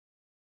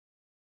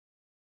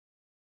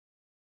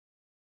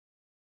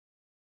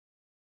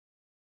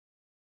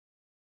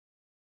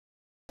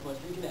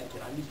southwestern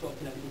Connecticut. I'm News 12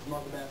 Connecticut's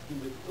Mark Borofsky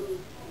with Food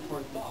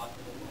for Thought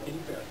in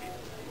Fairfield.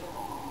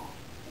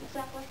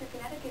 Southwestern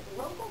Connecticut's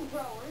local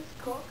growers,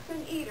 cooks,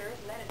 and eaters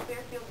met at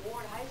Fairfield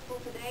Ward High School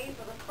today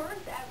for the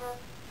first ever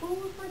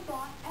Food for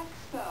Thought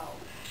Expo.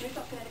 News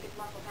 12 Connecticut's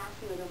Mark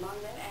Borofsky was among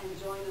them and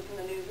joined us in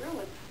the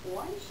newsroom with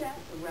one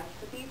chef's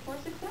recipe for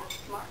success.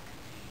 Mark?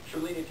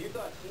 Charlene, if you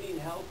thought eating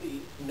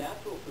healthy,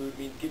 natural food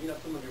means giving up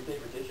some of your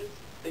favorite dishes,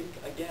 think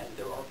again.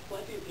 There are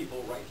plenty of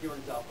people right here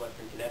in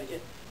southwestern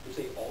Connecticut who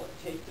say all it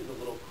takes is a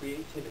little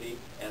creativity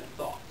and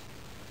thought.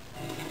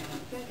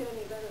 Can't get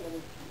any better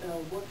than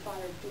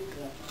wood-fired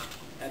pizza.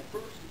 At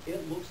first,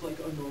 it looks like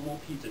a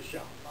normal pizza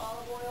shop.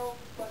 Olive oil,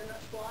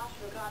 butternut squash,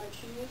 ricotta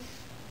cheese,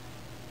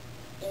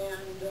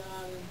 and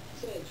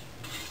sage.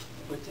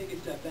 But take a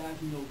step back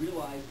and you'll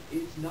realize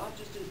it's not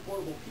just his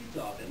portable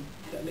pizza oven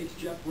that makes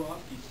Chef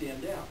Borofsky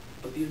stand out,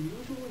 but the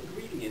unusual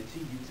ingredients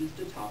he uses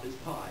to top his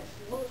pies.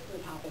 Most of the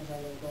toppings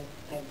are local,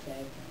 I'd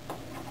say.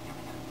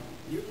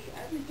 Nearly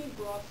everything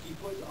Borofsky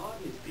puts on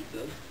his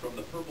pizzas, from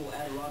the purple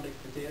Adirondack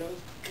potatoes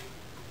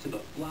to the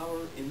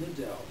flour in the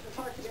dough. It's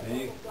hard to get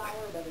local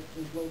flour, but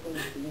it's local.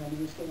 We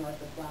use King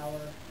Arthur flour,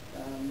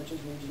 which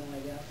is regional, I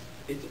guess.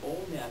 It's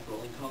all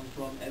natural and comes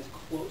from as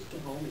close to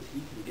home as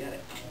he can get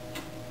it.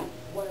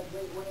 What a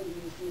great way to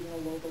use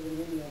seasonal local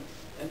ingredients.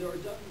 And there are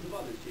dozens of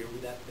others here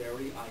with that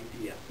very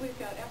idea. We've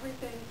got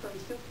everything from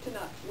soup to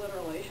nuts,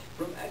 literally.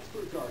 From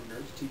expert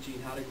gardeners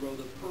teaching how to grow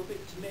the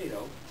perfect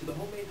tomato to the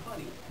homemade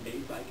honey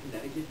made by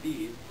Connecticut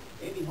bees,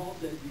 Amy Hall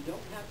says you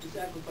don't have to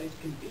sacrifice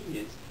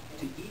convenience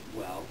to eat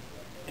well.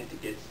 And to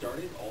get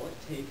started, all it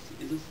takes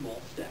is a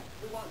small step.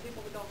 We want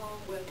people to go home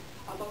with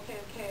a bouquet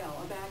of kale,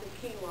 a bag of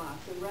quinoa,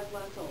 some red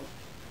lentils.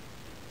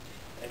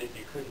 And if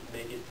you couldn't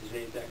make it to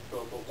today's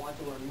expo, but want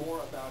to learn more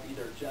about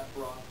either Chef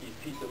Borofsky's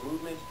pizza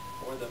movement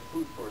or the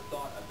Food for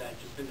Thought event,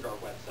 just visit our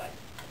website,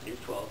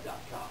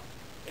 news12.com.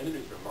 In the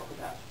newsroom, Mark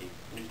Borofsky,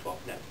 News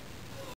 12 Connecticut.